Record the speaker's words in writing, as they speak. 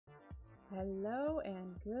Hello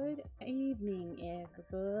and good evening,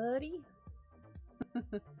 everybody.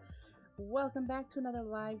 Welcome back to another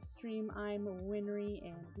live stream. I'm Winry,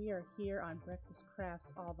 and we are here on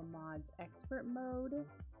Breakfastcraft's All the Mods Expert Mode.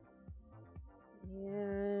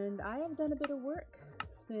 And I have done a bit of work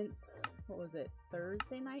since, what was it,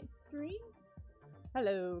 Thursday night stream?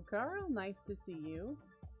 Hello, Carl. Nice to see you.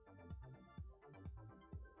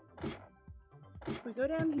 If we go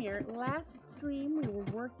down here, last stream we were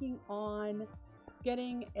working on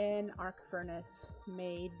getting an arc furnace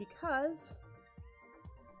made because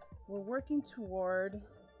we're working toward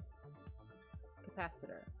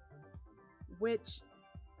capacitor, which,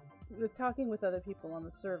 with talking with other people on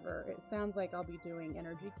the server, it sounds like I'll be doing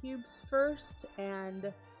energy cubes first,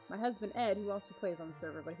 and my husband Ed, who also plays on the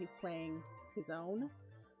server, but he's playing his own,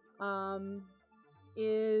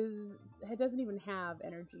 doesn't even have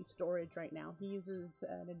energy storage right now. He uses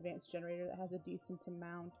an advanced generator that has a decent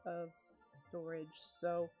amount of storage.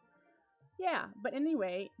 So yeah, but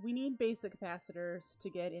anyway, we need basic capacitors to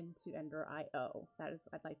get into Ender IO. That is,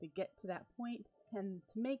 I'd like to get to that point, and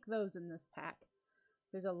to make those in this pack,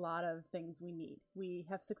 there's a lot of things we need. We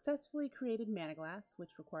have successfully created mana glass,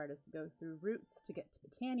 which required us to go through roots to get to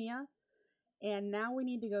Botania, and now we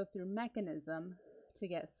need to go through mechanism to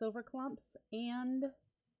get silver clumps and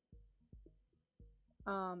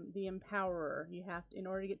the empowerer. You have to, in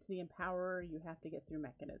order to get to the empowerer, you have to get through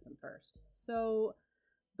mechanism first. So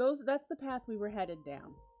that's the path we were headed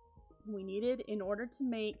down. We needed, in order to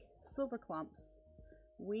make silver clumps,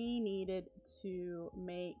 we needed to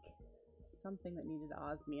make something that needed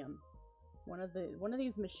osmium. One of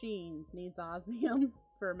these machines needs osmium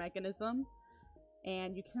for mechanism,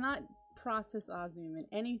 and you cannot process osmium in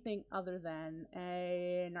anything other than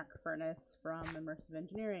an arc furnace from Immersive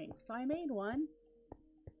Engineering. So I made one.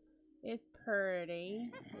 It's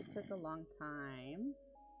pretty. It took a long time.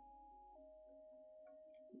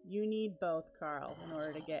 You need both, Carl, in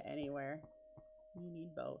order to get anywhere. You need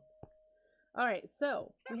both. Alright,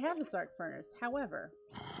 so we have this arc furnace. However,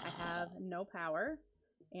 I have no power,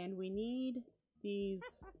 and we need these,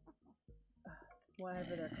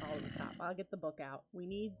 whatever they're called at the top. I'll get the book out. We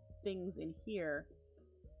need things in here,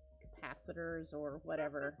 capacitors or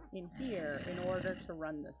whatever, in here in order to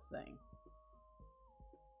run this thing.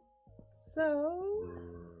 So,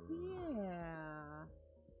 yeah.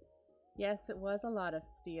 Yes, it was a lot of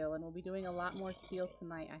steel, and we'll be doing a lot more steel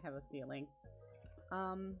tonight, I have a feeling.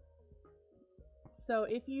 So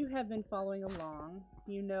if you have been following along,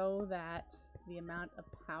 you know that the amount of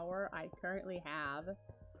power I currently have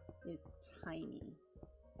is tiny.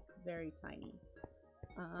 Very tiny.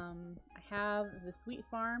 I have this wheat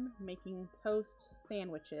farm making toast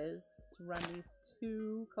sandwiches to run these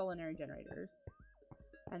 2 culinary generators.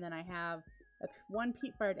 And then I have one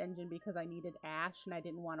peat-fired engine because I needed ash and I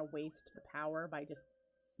didn't want to waste the power by just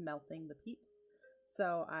smelting the peat.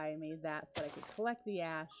 So I made that so that I could collect the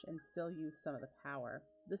ash and still use some of the power.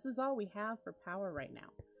 This is all we have for power right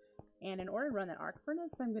now. And in order to run that arc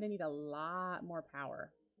furnace, I'm going to need a lot more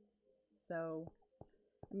power. So,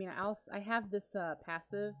 I mean, I have this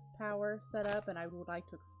passive power set up, and I would like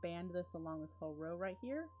to expand this along this whole row right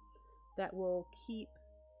here. That will keep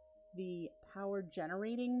the power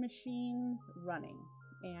generating machines running.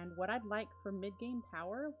 And what I'd like for mid-game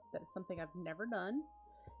power, that is something I've never done,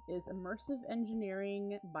 is Immersive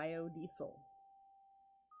Engineering Biodiesel.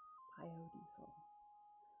 Biodiesel.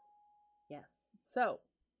 Yes. So,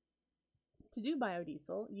 to do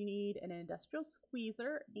biodiesel, you need an industrial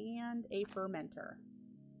squeezer and a fermenter.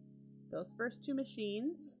 Those first 2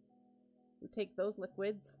 machines, we take those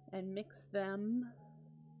liquids and mix them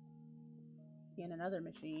in another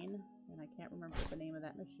machine, and I can't remember what the name of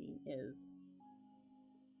that machine is.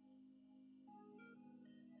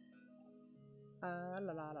 La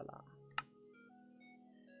la la la.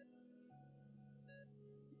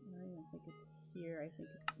 I don't even think it's here. I think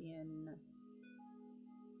it's in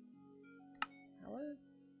power.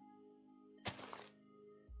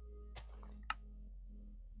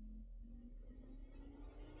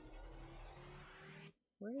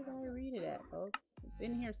 Where did I read it at, folks? It's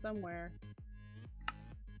in here somewhere.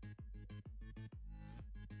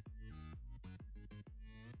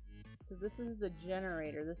 So this is the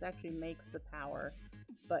generator. This actually makes the power.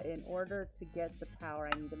 But in order to get the power,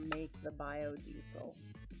 I need to make the biodiesel.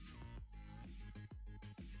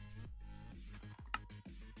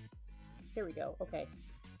 Here we go. Okay.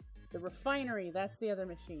 The refinery, that's the other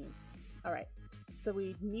machine. Alright. So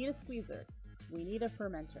we need a squeezer. We need a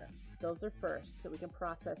fermenter. Those are first, so we can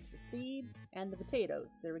process the seeds and the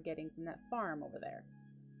potatoes they were getting from that farm over there.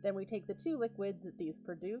 Then we take the 2 liquids that these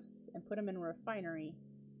produce and put them in a refinery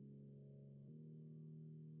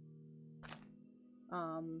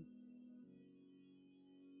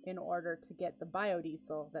in order to get the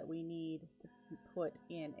biodiesel that we need to put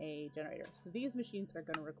in a generator. So these machines are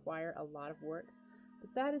going to require a lot of work, but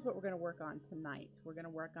that is what we're going to work on tonight. We're going to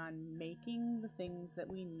work on making the things that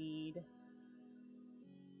we need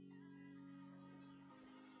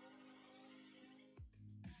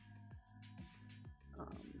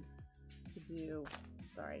to do.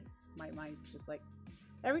 Sorry, my mind's just like,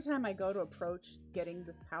 every time I go to approach getting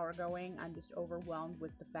this power going, I'm just overwhelmed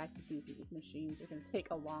with the fact that these machines are going to take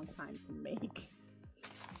a long time to make.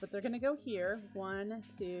 But they're going to go here. 1,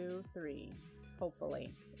 2, 3.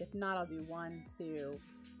 Hopefully. If not, I'll do 1, 2.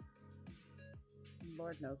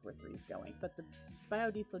 Lord knows where 3 is going. But the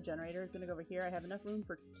biodiesel generator is going to go over here. I have enough room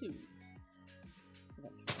for 2.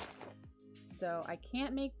 So I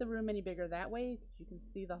can't make the room any bigger that way, because you can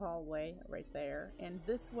see the hallway right there. And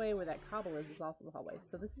this way where that cobble is also the hallway.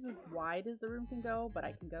 So this is as wide as the room can go, but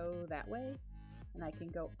I can go that way. And I can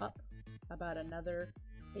go up about another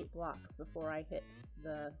 8 blocks before I hit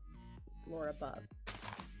the floor above.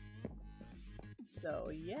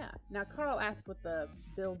 So yeah. Now Carl asked what the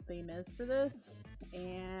build theme is for this,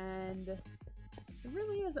 and there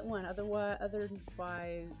really isn't one other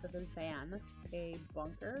than a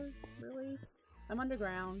bunker, really. I'm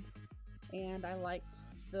underground, and I liked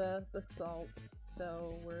the basalt,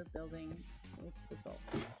 so we're building with basalt.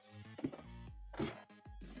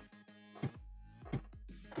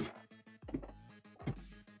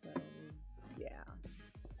 So, yeah.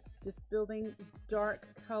 Just building dark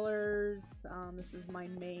colors. This is my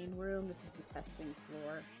main room. This is the testing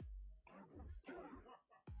floor.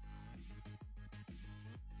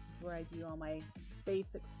 This is where I do all my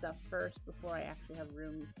basic stuff first before I actually have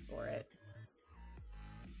rooms for it.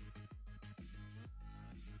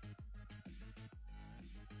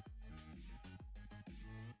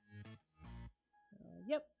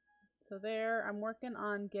 Yep. So there, I'm working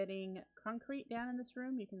on getting concrete down in this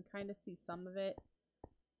room. You can kind of see some of it.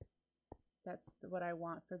 That's what I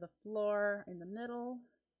want for the floor in the middle,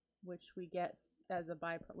 which we get as a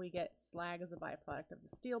byproduct. We get slag as a byproduct of the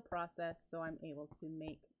steel process, so I'm able to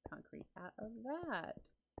make concrete out of that.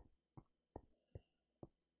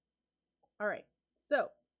 All right. So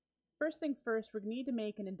first things first, we need to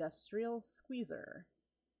make an industrial squeezer.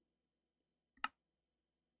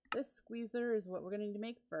 This squeezer is what we're going to need to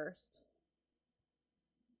make first.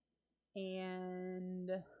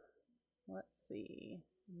 And let's see,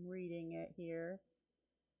 I'm reading it here.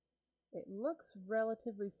 It looks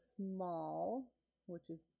relatively small, which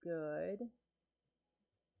is good.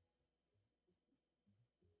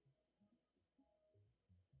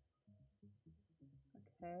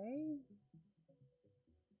 Okay.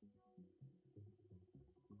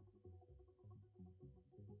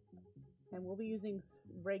 And we'll be using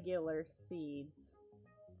regular seeds.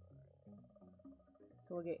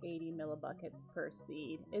 So we'll get 80 millibuckets per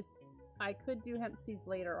seed. I could do hemp seeds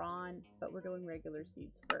later on, but we're doing regular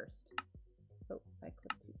seeds first. Oh, I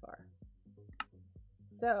clicked too far.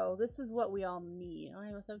 So this is what we all need. Oh,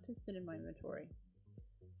 I must have a piston in my inventory.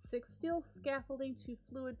 6 steel scaffolding, 2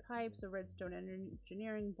 fluid pipes, a redstone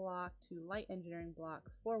engineering block, 2 light engineering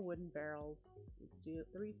blocks, 4 wooden barrels,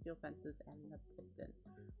 3 steel fences, and the piston.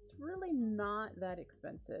 It's really not that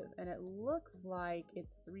expensive, and it looks like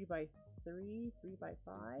it's 3 by 3, 3 by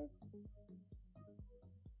 5.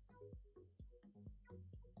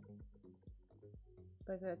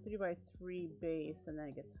 But it's a 3 by 3 base, and then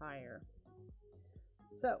it gets higher.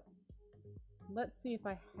 So let's see if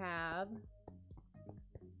I have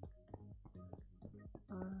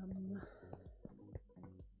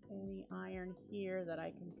any iron here that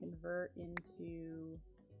I can convert into.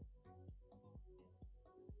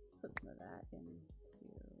 Let's put some of that into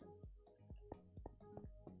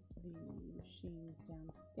the machines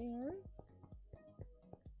downstairs.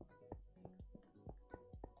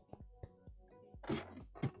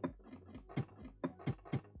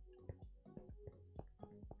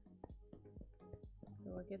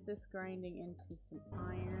 So I'll get this grinding into some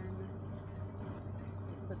iron.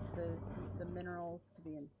 Put the minerals to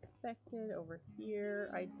be inspected over here.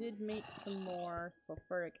 I did make some more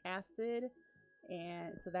sulfuric acid,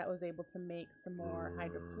 and so that was able to make some more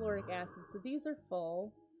hydrofluoric acid. So these are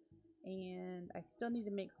full, and I still need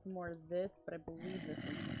to make some more of this, but I believe this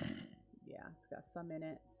one's, yeah, it's got some in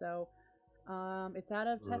it. So it's out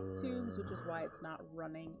of test tubes, which is why it's not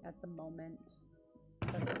running at the moment.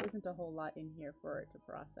 But there isn't a whole lot in here for it to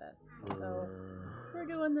process. So we're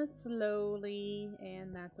doing this slowly,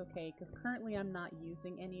 and that's okay, because currently I'm not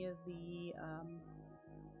using any of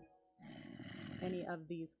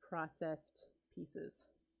these processed pieces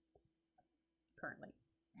currently.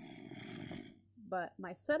 But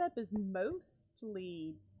my setup is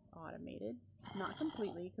mostly automated. Not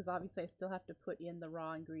completely, because obviously I still have to put in the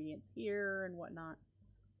raw ingredients here and whatnot.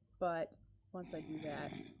 But once I do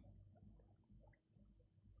that...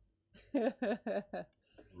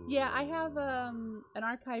 Yeah, I have an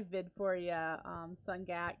archive vid for you,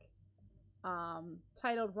 Sungak,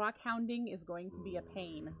 titled Rock Hounding is Going to Be a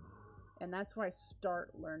Pain. And that's where I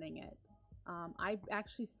start learning it. I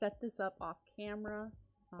actually set this up off camera,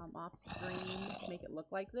 off screen, to make it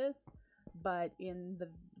look like this. But in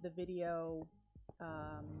the video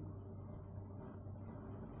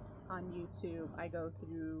on YouTube, I go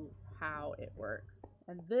through how it works.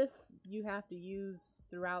 And this you have to use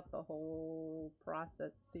throughout the whole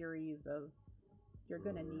process series of, you're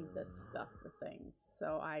gonna need this stuff for things.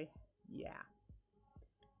 So yeah.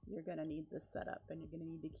 You're gonna need this setup and you're gonna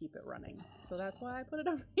need to keep it running. So that's why I put it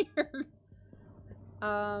over here.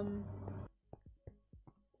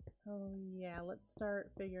 Oh yeah, let's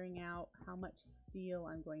start figuring out how much steel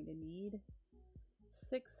I'm going to need.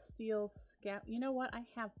 6 steel scap. You know what? I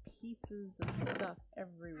have pieces of stuff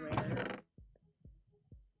everywhere.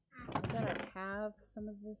 I bet I have some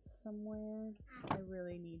of this somewhere. I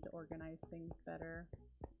really need to organize things better.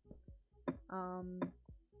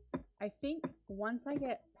 I think once I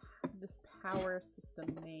get this power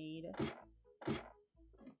system made,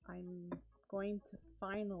 I'm going to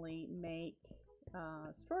finally make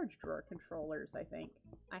storage drawer controllers, I think.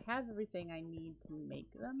 I have everything I need to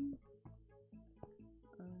make them.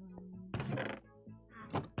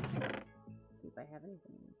 Let's see if I have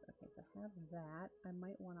anything. Okay, so I have that. I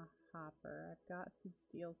might want a hopper. I've got some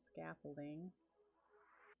steel scaffolding.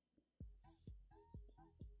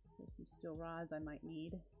 There's some steel rods I might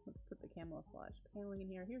need. Let's put the camouflage paneling in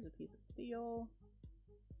here. Here's a piece of steel.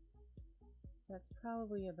 That's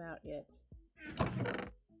probably about it.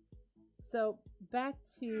 So back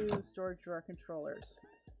to storage drawer controllers.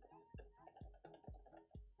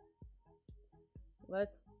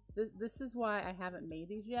 This is why I haven't made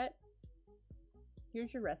these yet.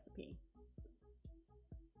 Here's your recipe.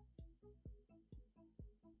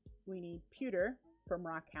 We need pewter from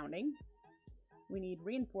rock hounding. We need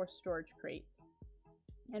reinforced storage crates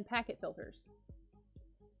and packet filters.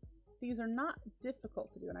 These are not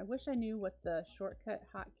difficult to do, and I wish I knew what the shortcut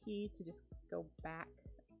hotkey to just go back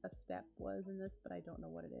a step was in this, but I don't know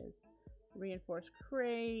what it is. Reinforced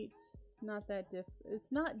crate, not that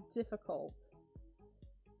it's not difficult.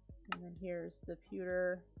 And then here's the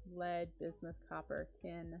pewter, lead, bismuth, copper,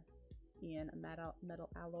 tin in a metal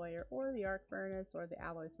alloy, or the arc furnace, or the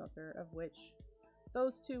alloy smelter, of which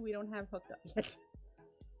those two we don't have hooked up yet.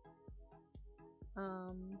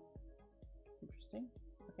 Interesting.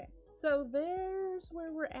 Okay, so there's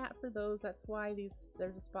where we're at for those. That's why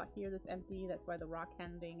there's a spot here that's empty. That's why the rock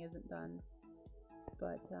hounding isn't done.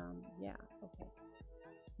 But yeah, okay.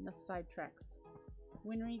 Enough sidetracks.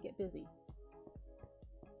 Winry, get busy.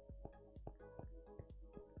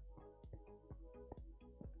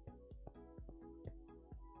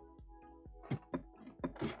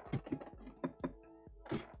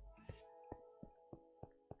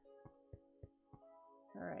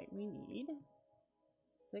 Alright, we need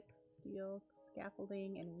 6 steel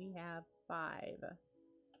scaffolding and we have 5.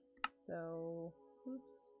 So,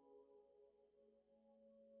 oops.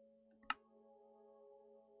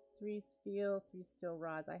 3 steel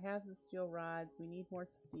rods. I have the steel rods. We need more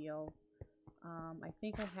steel. I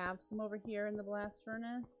think I have some over here in the blast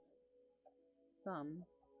furnace. Some.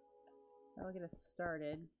 That'll get us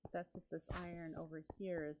started. That's what this iron over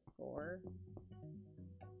here is for.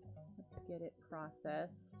 Let's get it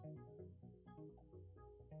processed.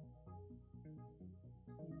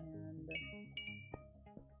 And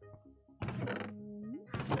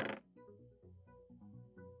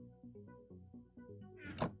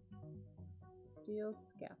steel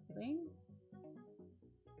scaffolding.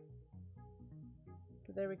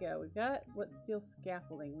 So there we go. We've got what steel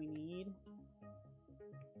scaffolding we need.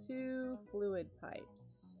 2 fluid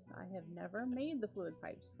pipes. I have never made the fluid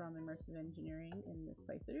pipes from immersive engineering in this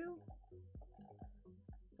playthrough,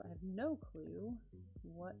 so I have no clue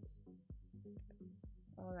what.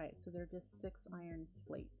 Alright, so they're just 6 iron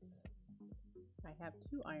plates. I have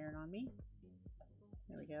 2 iron on me.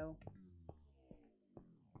 There we go.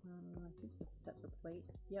 I think it's a separate plate.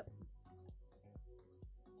 Yep.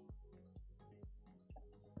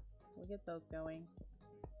 We'll get those going.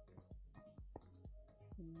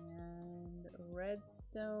 And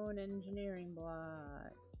redstone engineering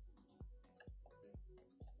block.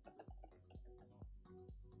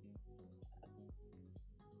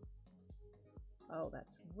 Oh,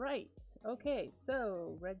 that's right. Okay,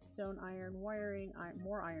 so redstone, iron, wiring,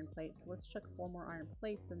 more iron plates. So let's chuck 4 more iron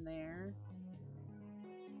plates in there.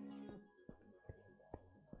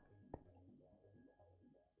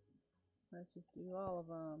 let's just do all of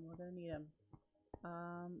them. We're gonna need them.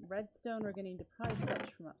 Redstone we're gonna need to probably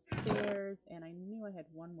fetch from upstairs, and I knew I had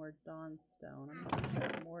one more dawn stone. I'm gonna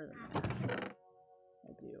fetch more than that.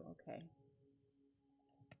 I do, okay.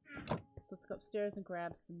 So let's go upstairs and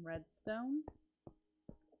grab some redstone.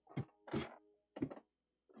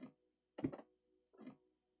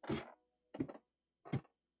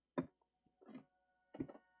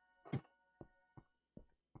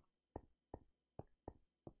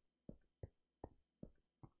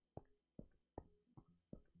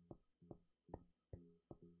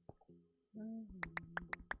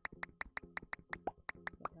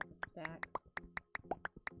 Have a stack.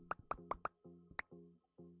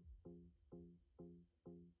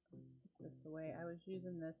 Let's put this away. I was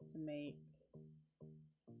using this to make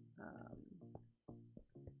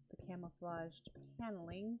the camouflaged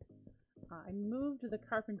paneling. I moved the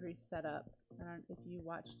carpentry setup. I don't know if you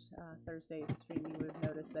watched Thursday's stream, you would have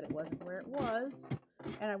noticed that it wasn't where it was.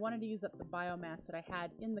 And I wanted to use up the biomass that I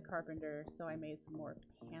had in the carpenter, so I made some more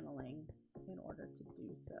paneling in order to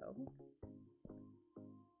do so.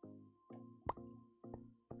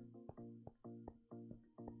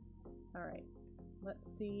 Alright, let's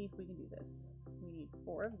see if we can do this. We need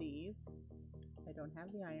 4 of these. I don't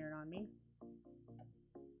have the iron on me.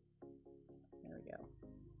 There we go.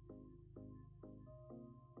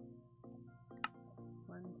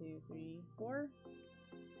 1, 2, 3, 4.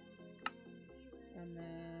 And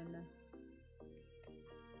then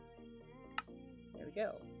there we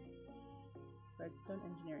go. Redstone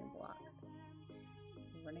engineering block.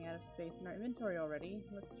 We're running out of space in our inventory already.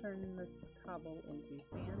 Let's turn this cobble into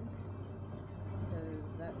sand,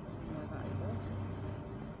 because that's something more valuable.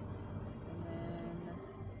 And then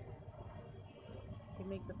we can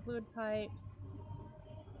make the fluid pipes.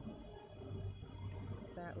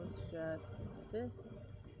 That was just this.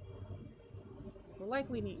 We'll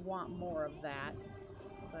likely want more of that,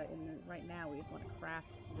 but right now we just want to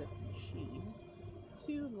craft this machine.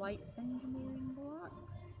 2 light engineering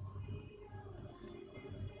blocks.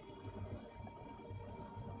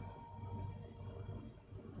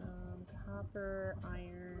 Copper,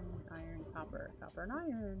 iron, iron, copper, copper and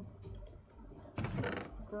iron.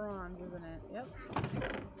 It's bronze, isn't it? Yep.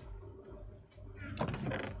 I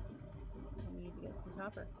need to get some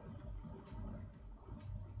copper.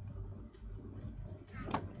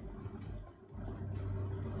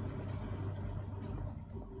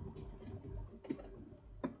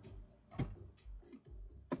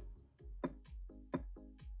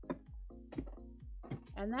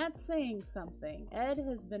 And that's saying something. Ed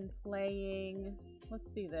has been playing... Let's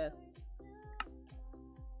see this.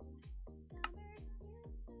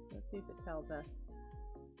 Let's see if it tells us.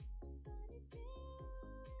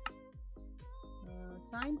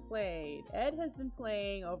 Time played. Ed has been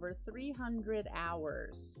playing over 300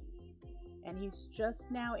 hours. And he's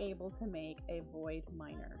just now able to make a void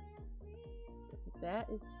miner. So if that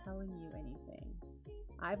is telling you anything.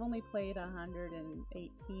 I've only played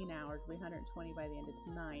 118 hours, 120 by the end of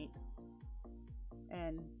tonight,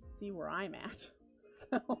 and see where I'm at.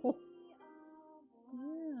 So,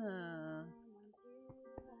 yeah.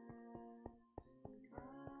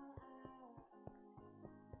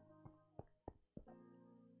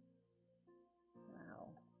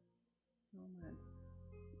 Wow. Moments.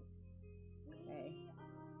 Okay.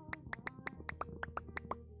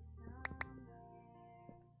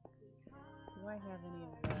 Do I have any of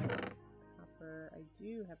the copper? I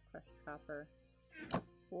do have crushed copper.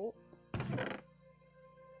 Oh.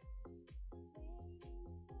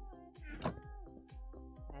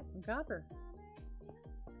 Add some copper.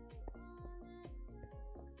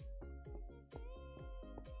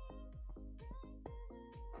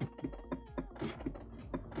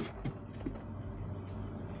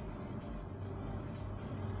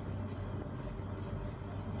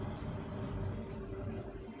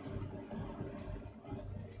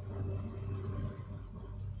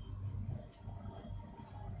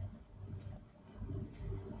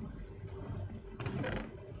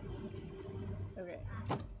 Okay,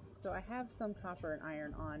 so I have some copper and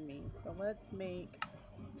iron on me, so let's make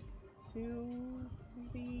 2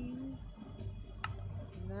 of these,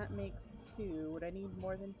 and that makes 2. Would I need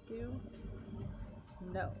more than 2?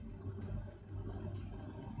 No.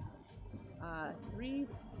 3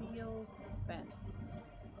 steel fence.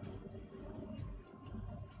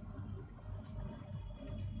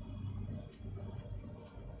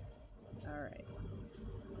 Alright.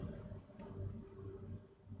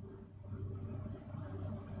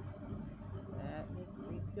 That makes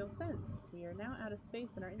 3 steel fence. We are now out of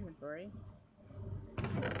space in our inventory.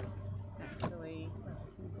 Actually,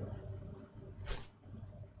 let's do this.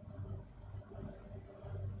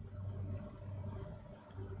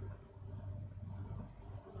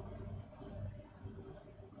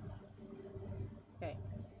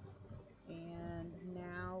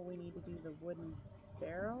 wooden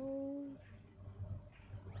barrels.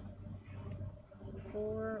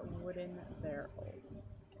 4 wooden barrels.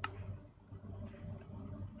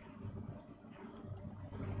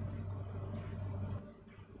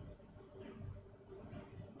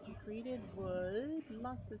 Treated wood.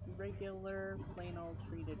 Lots of regular, plain old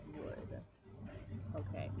treated wood.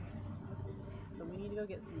 Okay. So we need to go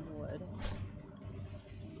get some wood.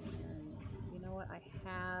 And you know what? I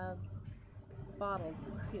have bottles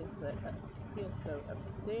of creosote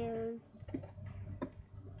upstairs.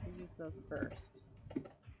 We'll use those first.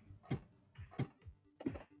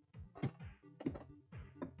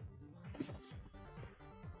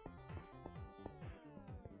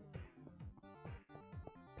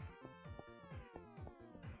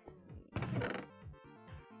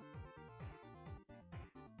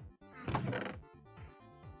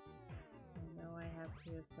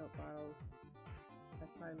 Creosote bottles. I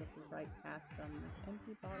probably looked right past them. There's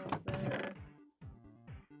empty bottles there.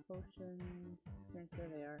 Potions. Experience, there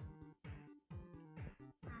they are.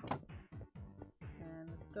 And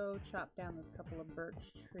let's go chop down this couple of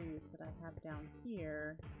birch trees that I have down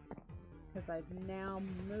here. Because I've now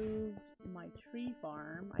moved my tree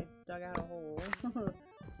farm. I've dug out a hole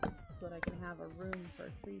so that I can have a room for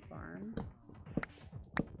a tree farm.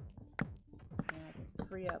 And I can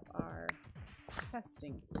free up our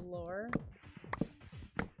testing floor.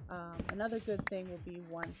 Another good thing will be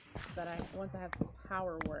once I have some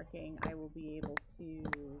power working, I will be able to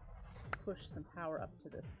push some power up to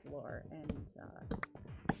this floor and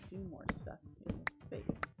do more stuff in this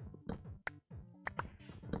space.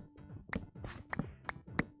 Alright,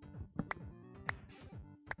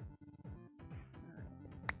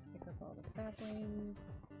 let's pick up all the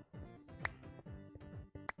saplings.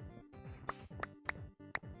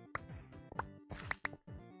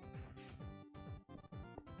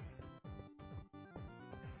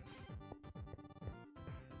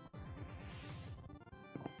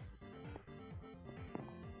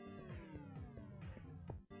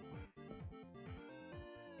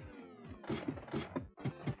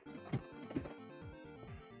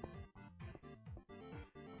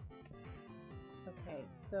 Okay,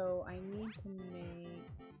 so I need to make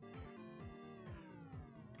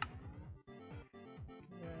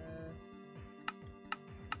the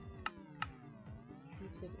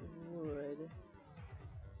treated wood.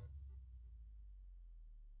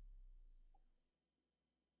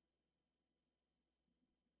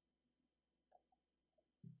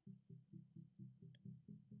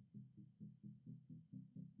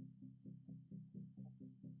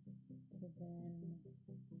 To then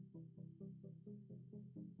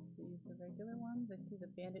use the regular ones. I see the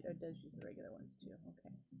bandit does use the regular ones too.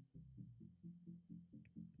 Okay.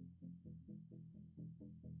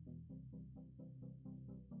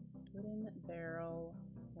 Wooden barrel.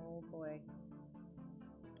 Oh boy.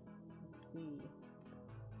 Let's see.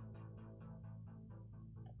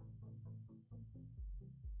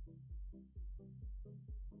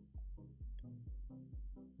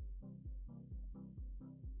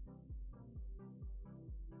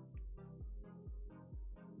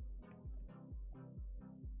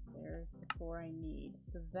 There's the 4 I need.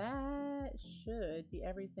 So that should be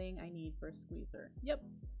everything I need for a squeezer. Yep.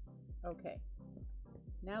 Okay.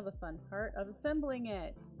 Now the fun part of assembling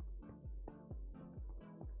it.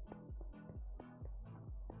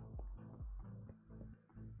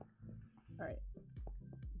 Alright.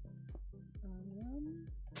 I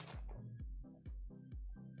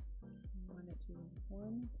want it to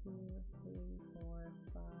 1, 2, 3, 4,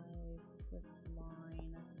 5. This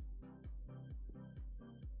line.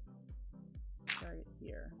 Start it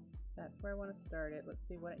here. That's where I want to start it. Let's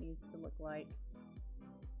see what it needs to look like.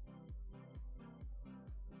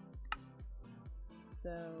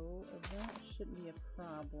 So that shouldn't be a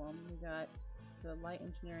problem. We got the light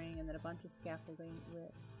engineering and then a bunch of scaffolding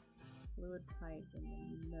with fluid pipe in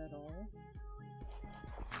the middle.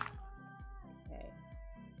 Okay.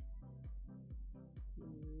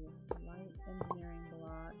 The light engineering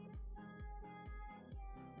block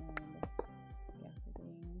and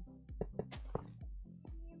scaffolding.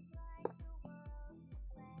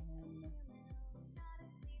 And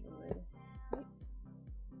fluid pipe.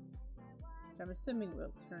 I'm assuming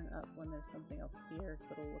we'll turn up when there's something else here so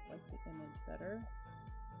it'll look like the image better.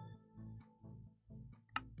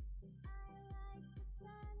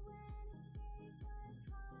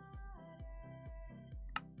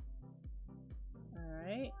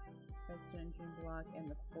 Alright, redstone engine block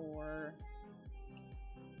and the 4.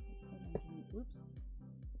 Oops.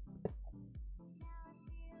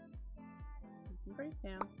 You can break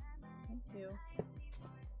now. Thank you.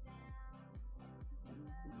 And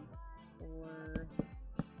the 4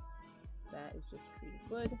 that just treated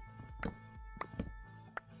wood.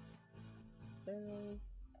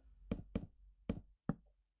 Barrels.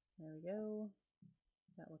 There we go.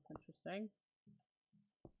 That looks interesting.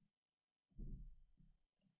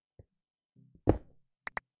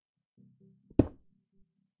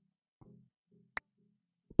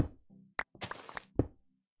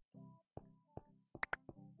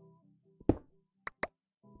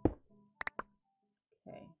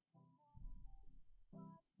 Okay.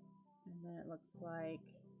 And then it looks like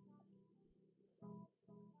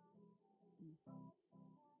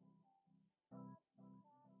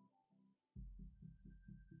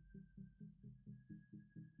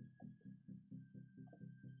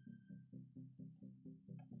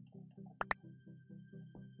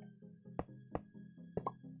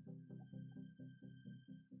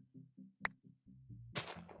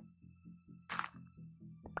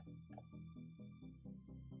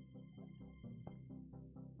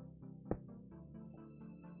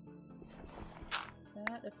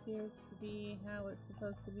that appears to be how it's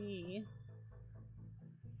supposed to be.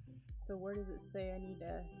 So where does it say I need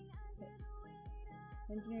to hit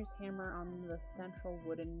engineer's hammer on the central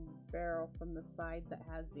wooden barrel from the side that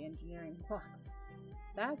has the engineering blocks?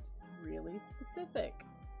 That's really specific.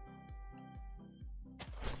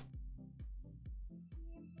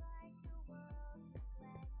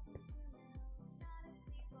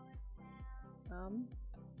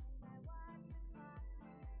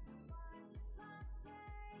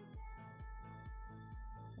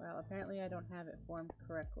 Well, apparently I don't have it formed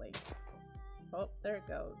correctly. Oh, there it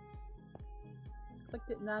goes. Clicked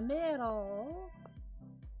it in the middle.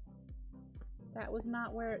 That was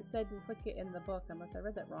not where it said to click it in the book, unless I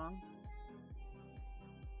read that wrong.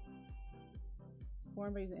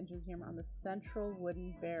 Formed by the engineer's hammer on the central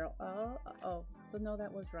wooden barrel. Oh, so no,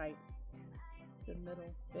 that was right. The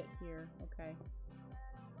middle bit here, okay.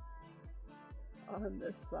 On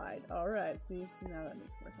this side. Alright, see, now that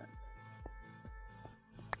makes more sense.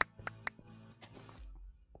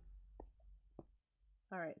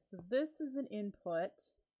 Alright, so this is an input.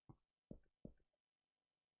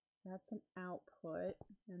 That's an output.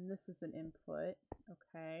 And this is an input.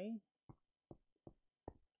 Okay.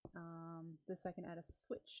 This I can add a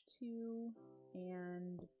switch to.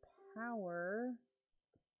 And power.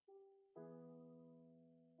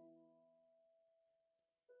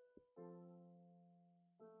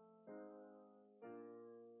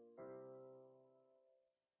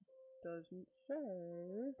 Doesn't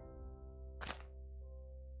say.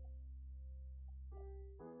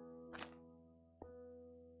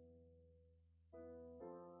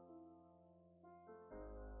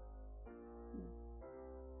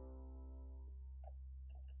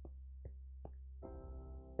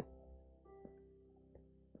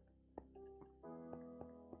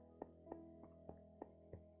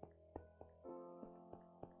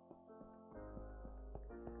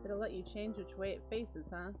 It'll let you change which way it faces,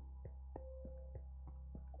 huh?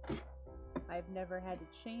 I've never had to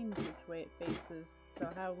change which way it faces, so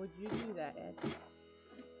how would you do that, Ed?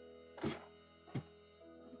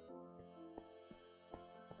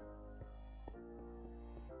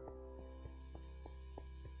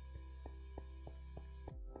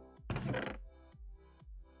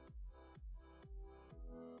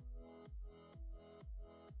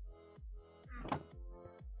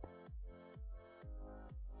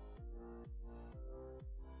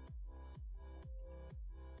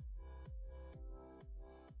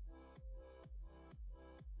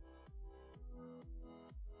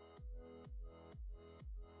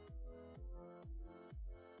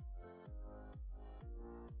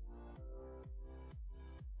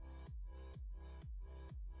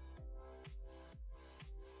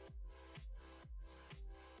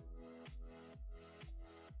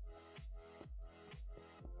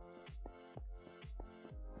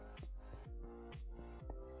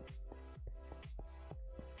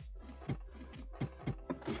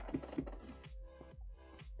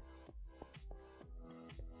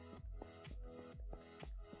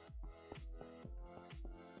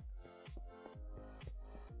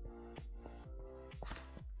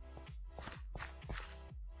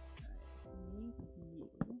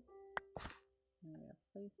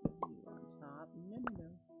 Place a view on top. No.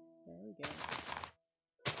 There we go.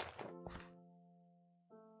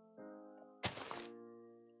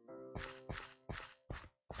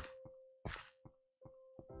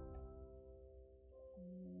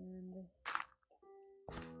 And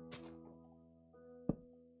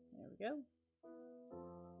there we go.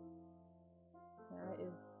 That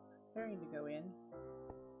is preparing to go in.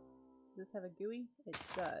 Does this have a GUI? It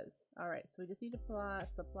does. Alright, so we just need to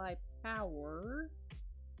supply power.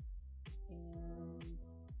 And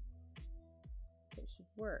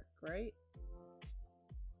work, right?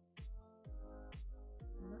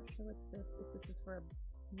 I'm not sure what this, if this is for a,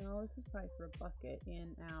 no, this is probably for a bucket,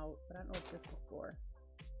 in, out, but I don't know what this is for.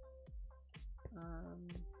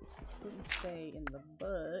 Didn't say in the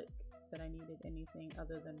book that I needed anything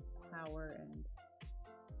other than power and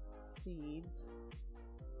seeds.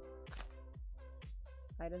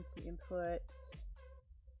 Items can input.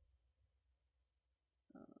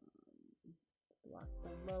 Block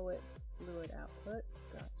below it. Fluid outputs.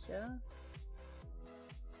 Gotcha.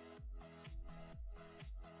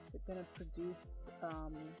 Is it gonna produce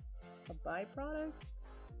a byproduct?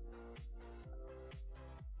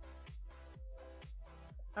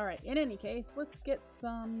 Alright, in any case, let's get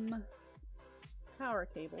some power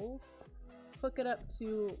cables. Hook it up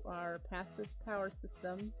to our passive power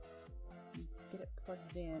system. And get it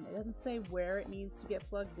plugged in. It doesn't say where it needs to get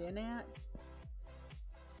plugged in at.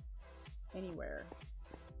 Anywhere.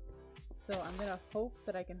 So I'm gonna hope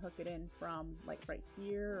that I can hook it in from like right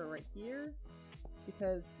here or right here.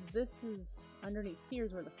 Because this is, underneath here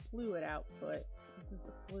is where the fluid output. This is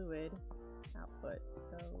the fluid output.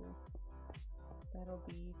 So that'll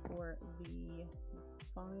be for the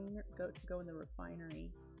refiner, go in the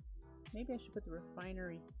refinery. Maybe I should put the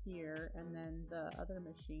refinery here and then the other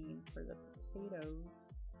machine for the potatoes.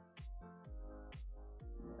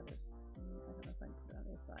 I don't know if I can put it on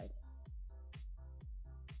this side.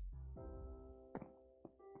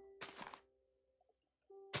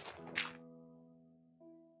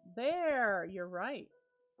 There! You're right.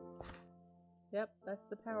 Yep, that's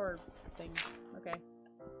the power thing. Okay.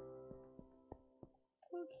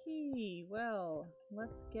 Okay, well,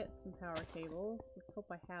 let's get some power cables. Let's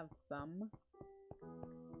hope I have some.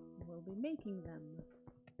 We'll be making them.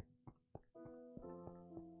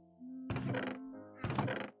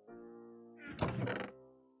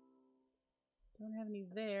 Don't have any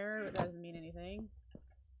there, but that doesn't mean anything.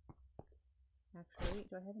 Actually,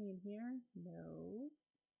 do I have any in here? No.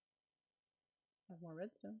 I have more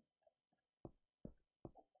redstone.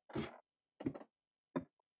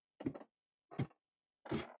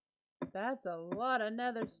 That's a lot of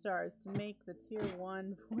nether stars to make the tier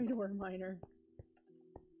 1 void ore miner.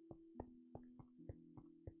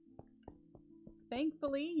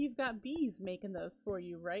 Thankfully, you've got bees making those for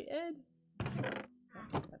you, right, Ed?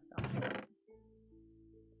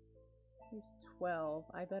 Here's 12.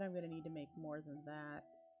 I bet I'm gonna need to make more than that.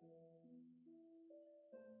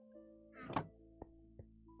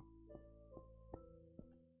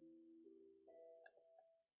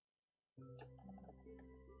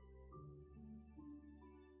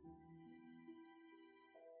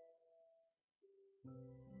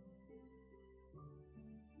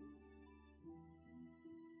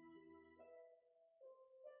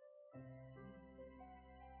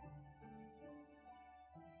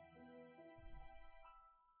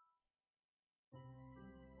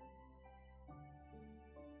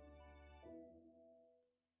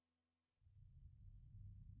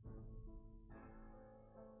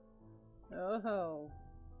 Oh.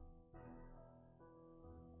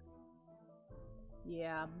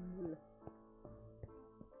 Yeah.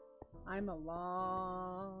 I'm a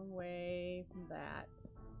long way from that.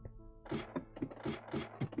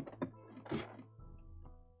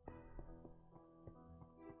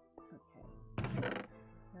 Okay.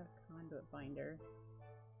 Have conduit binder.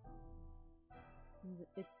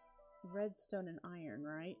 It's redstone and iron,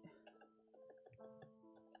 right?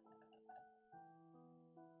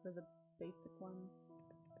 For the basic ones.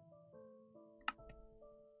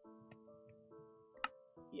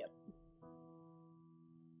 Yep.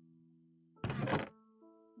 I have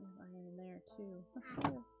iron in there too. I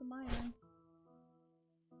have some iron.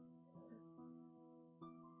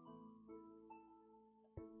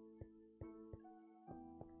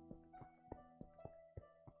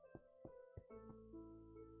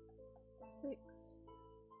 Six.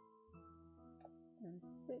 And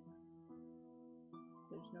 6.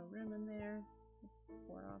 There's no room in there. Let's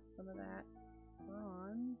pour off some of that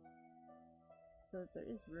bronze so that there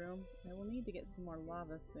is room. I will need to get some more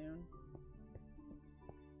lava soon.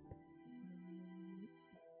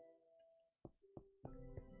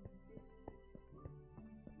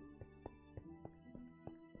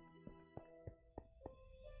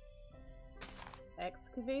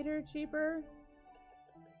 Excavator cheaper?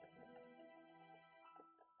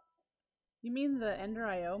 You mean the Ender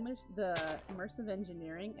IO, the immersive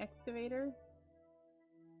engineering excavator?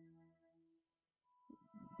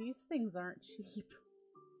 These things aren't cheap.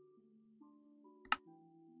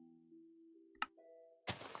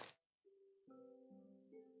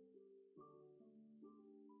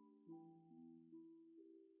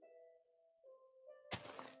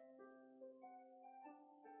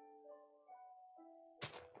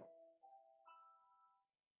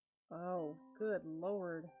 go. Good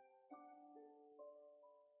lord.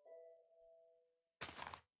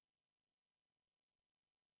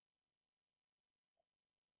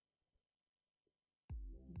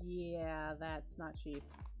 Yeah, that's not cheap.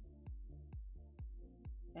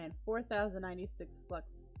 And 4,096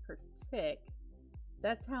 flux per tick.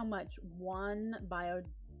 That's how much one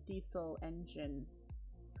biodiesel engine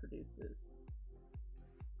produces.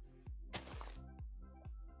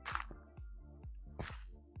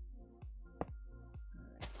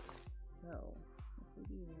 Alright, so if we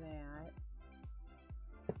do that.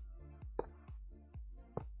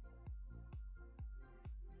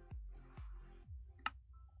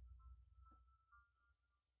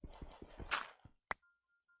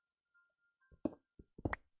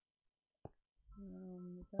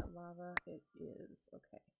 Is that lava? It is.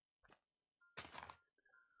 Okay.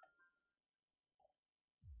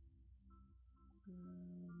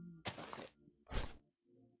 Bucket.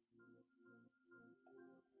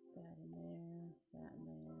 That in there. That in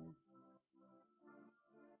there.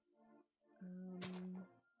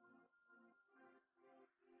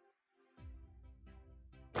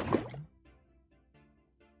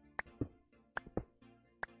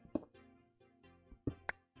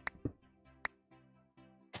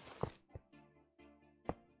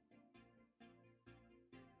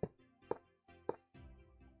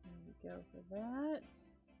 Go for that.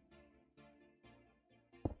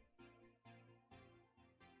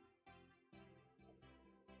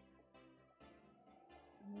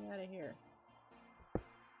 Get me out of here.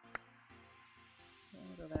 I'm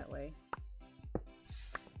gonna go that way.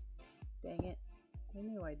 Dang it. I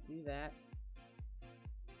knew I'd do that.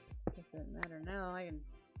 Guess it doesn't matter now. I can...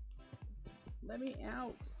 Let me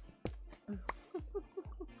out.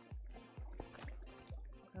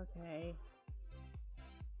 Okay.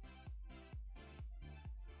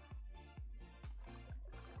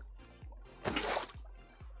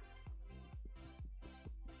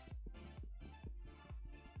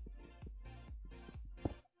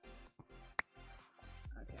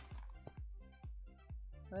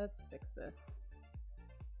 Let's fix this.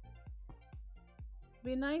 It'd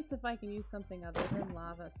be nice if I can use something other than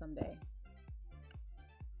lava someday.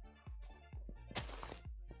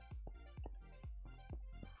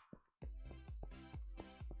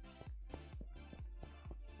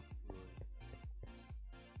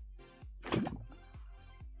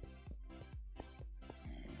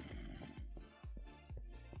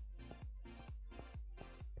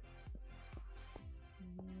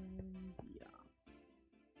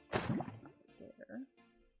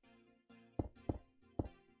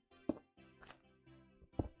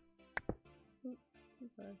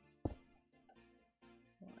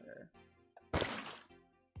 Water.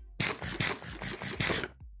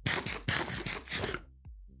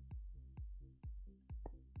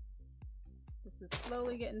 This is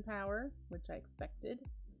slowly getting power, which I expected,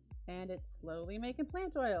 and it's slowly making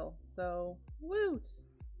plant oil, so woot!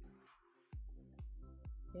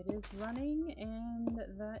 It is running, and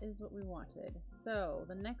that is what we wanted. So,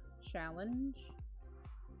 the next challenge...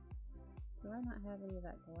 Do I not have any of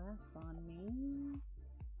that glass on me?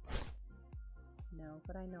 No,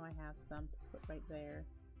 but I know I have some to put right there.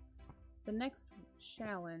 The next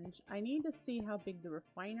challenge, I need to see how big the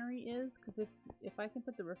refinery is, because if I can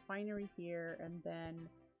put the refinery here and then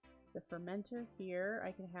the fermenter here,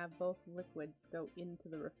 I can have both liquids go into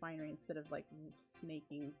the refinery instead of like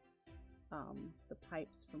snaking the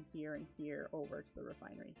pipes from here and here over to the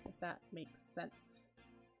refinery, if that makes sense.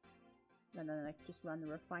 And then I can just run the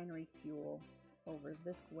refinery fuel over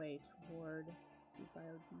this way toward the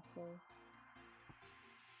biodiesel.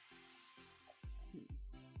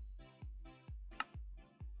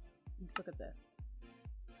 Let's look at this.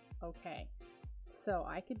 Okay, so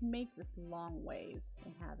I could make this long ways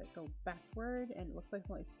and have it go backward, and it looks like it's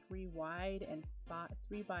only 3 wide and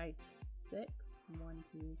 3 by 6. 1,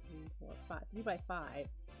 2, 3, 4, 5. 3 by 5.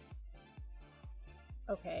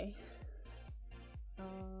 Okay.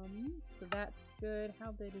 So that's good.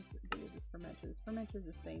 How big is this fermenter? This fermenter is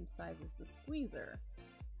the same size as the squeezer.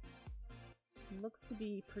 It looks to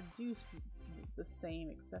be produced the same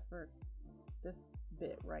except for this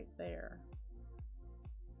bit right there.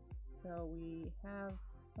 So we have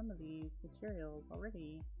some of these materials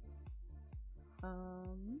already.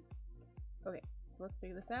 Okay, so let's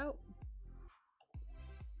figure this out.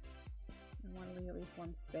 I want to leave at least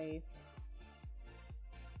one space.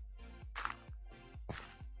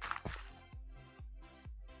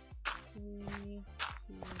 3,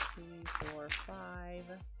 2, 3, 4, 5.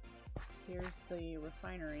 Here's the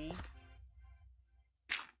refinery.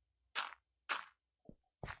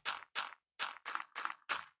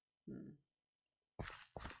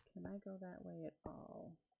 Can I go that way at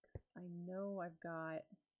all? Because I know I've got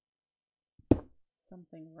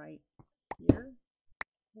something right here.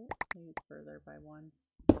 Oh, maybe it's further by one.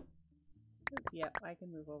 Yep, I can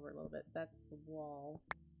move over a little bit. That's the wall.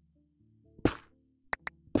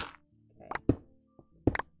 Okay.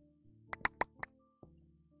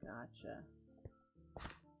 Gotcha.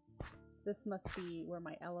 This must be where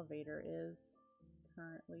my elevator is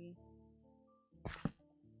currently,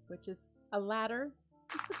 which is a ladder,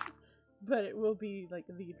 but it will be like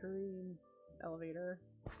the dream elevator.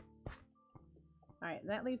 Alright,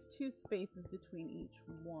 that leaves 2 spaces between each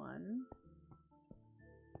one.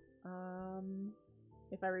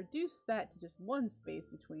 If I reduce that to just 1 space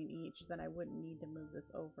between each, then I wouldn't need to move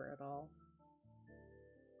this over at all.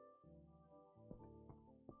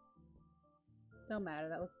 Don't matter,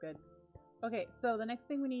 that looks good. Okay, so the next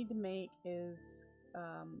thing we need to make is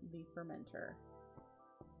the fermenter.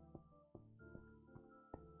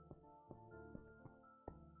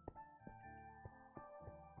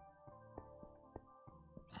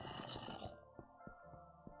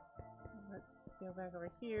 Let's go back over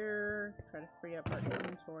here, try to free up our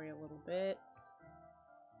inventory a little bit.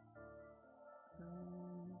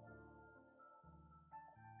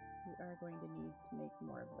 We are going to need to make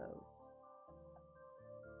more of those.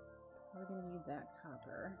 We're going to need that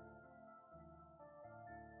copper.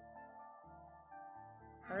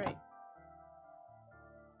 Alright.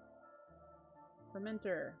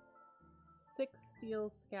 Fermenter. 6 steel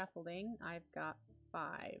scaffolding. I've got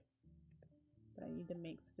 5. But I need to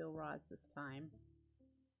make steel rods this time.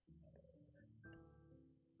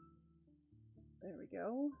 There we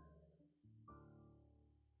go.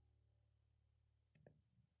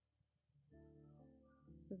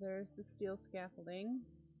 So there's the steel scaffolding.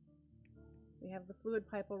 We have the fluid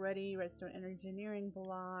pipe already, redstone engineering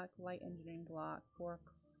block, light engineering block, 4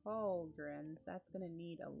 cauldrons. That's going to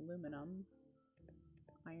need aluminum,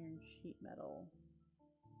 iron sheet metal.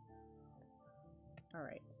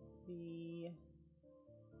 Alright, the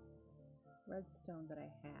redstone that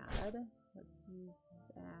I had, let's use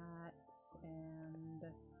that, and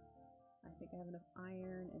I think I have enough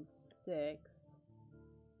iron and sticks.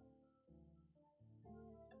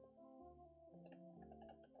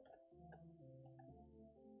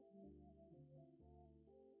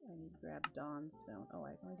 I need to grab dawnstone. Oh,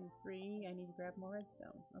 I can only do 3. I need to grab more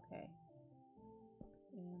redstone. Okay.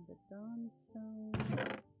 And the dawnstone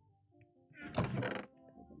is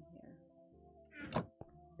in here.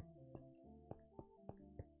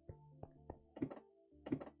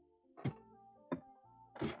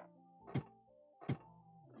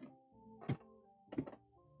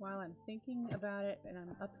 While I'm thinking about it and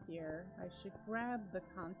I'm up here, I should grab the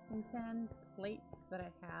Constantan plates that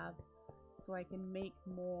I have so I can make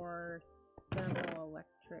more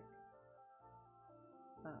thermoelectric,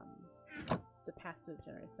 the passive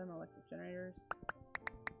generator, thermoelectric generators.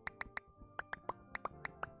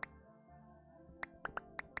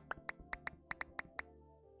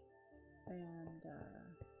 And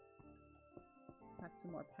have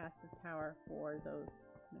some more passive power for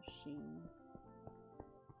those machines.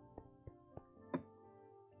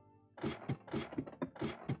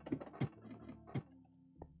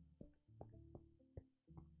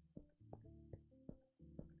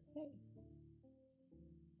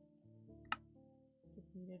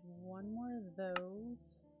 Needed 1 more of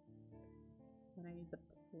those. And I need the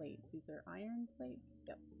plates. These are iron plates?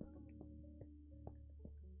 Yep.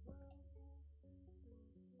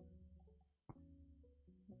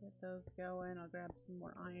 Get those going. I'll grab some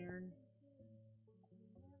more iron.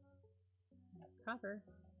 Copper.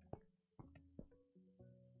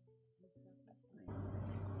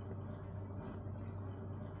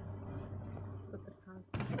 Let's put the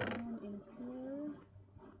Constantan in here.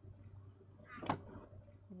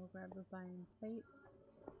 We'll grab those iron plates.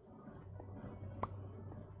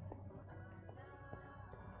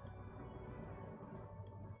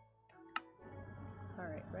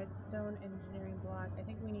 Alright, redstone engineering block. I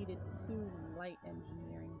think we needed 2 light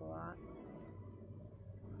engineering blocks.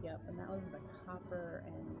 Yep, and that was the copper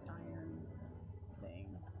and iron thing.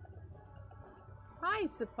 Hi,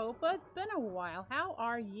 Sapopa! It's been a while. How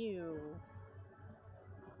are you?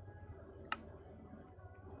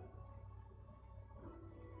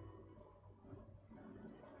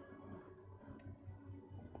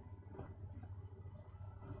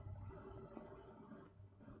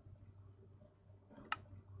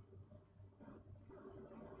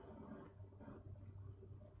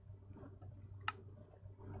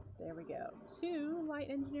 There we go. 2 light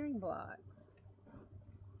engineering blocks.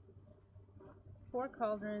 4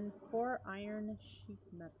 cauldrons, 4 iron sheet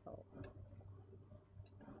metal.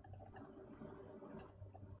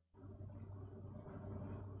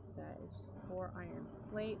 that is 4 iron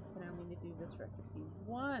plates, and I only need to do this recipe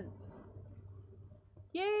once.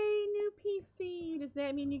 Yay, new PC! Does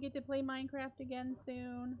that mean you get to play Minecraft again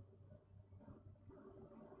soon?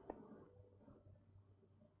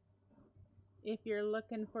 If you're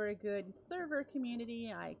looking for a good server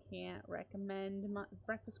community, I can't recommend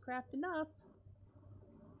Breakfastcraft enough.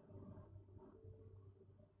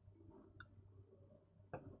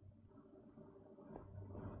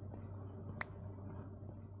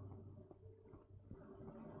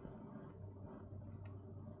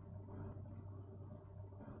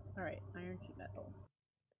 Alright, iron sheet metal.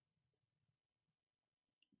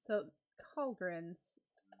 So, cauldrons,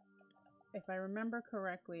 if I remember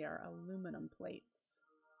correctly, are aluminum plates.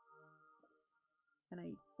 And I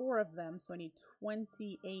need 4 of them, so I need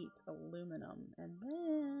 28 aluminum. And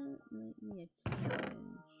then, make me a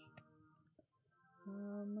challenge.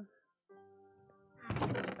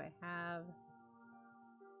 Let's see if I have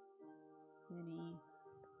any.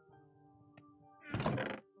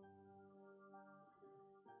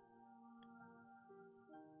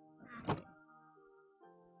 Okay.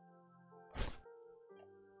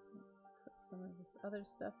 Let's put some of this other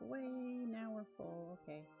stuff away. Now we're full.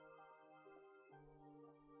 Okay.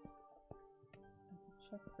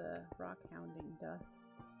 Check the rock hounding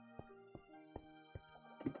dust.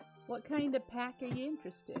 What kind of pack are you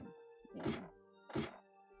interested in?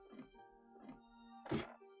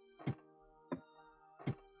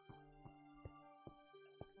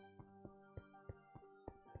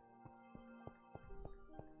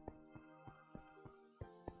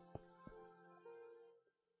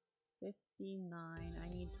 59. I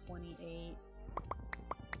need 28.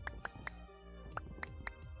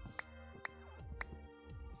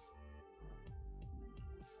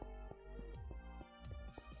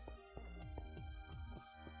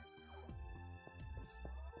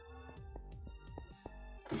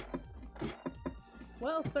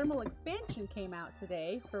 Well, Thermal Expansion came out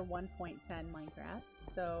today for 1.10 Minecraft,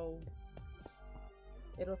 so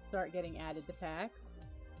it'll start getting added to packs.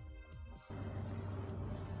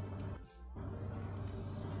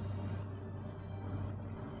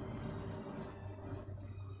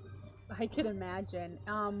 I can imagine.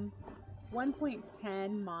 1.10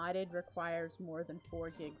 modded requires more than 4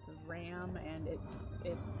 gigs of RAM, and it's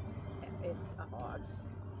a hog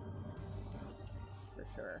for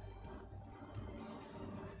sure.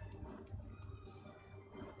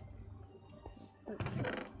 Let's put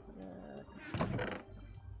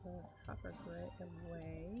the copper grit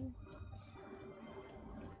away.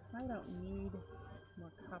 I don't need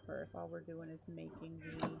more copper if all we're doing is making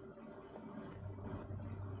the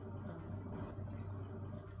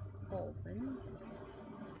cauldrons.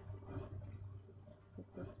 Let's get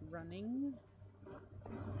this running.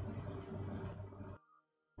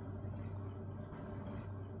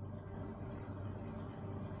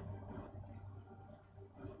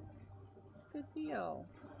 Good deal.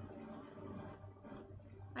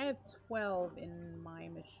 I have 12 in my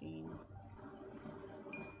machine.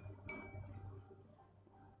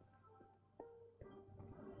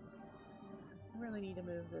 I really need to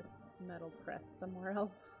move this metal press somewhere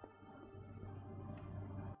else.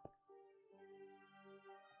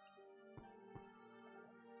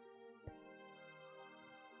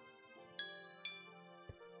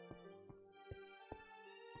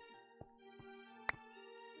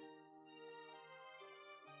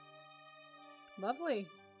 Lovely.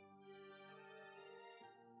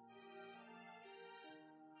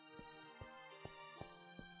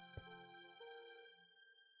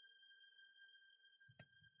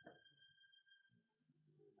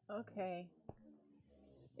 Okay.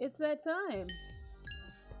 It's that time.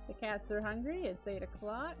 The cats are hungry. It's 8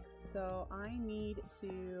 o'clock, so I need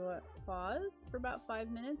to pause for about 5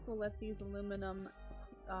 minutes. We'll let these aluminum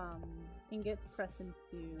ingots press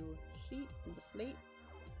into sheets, into plates.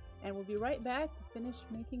 And we'll be right back to finish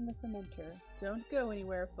making the fermenter. Don't go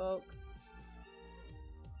anywhere, folks.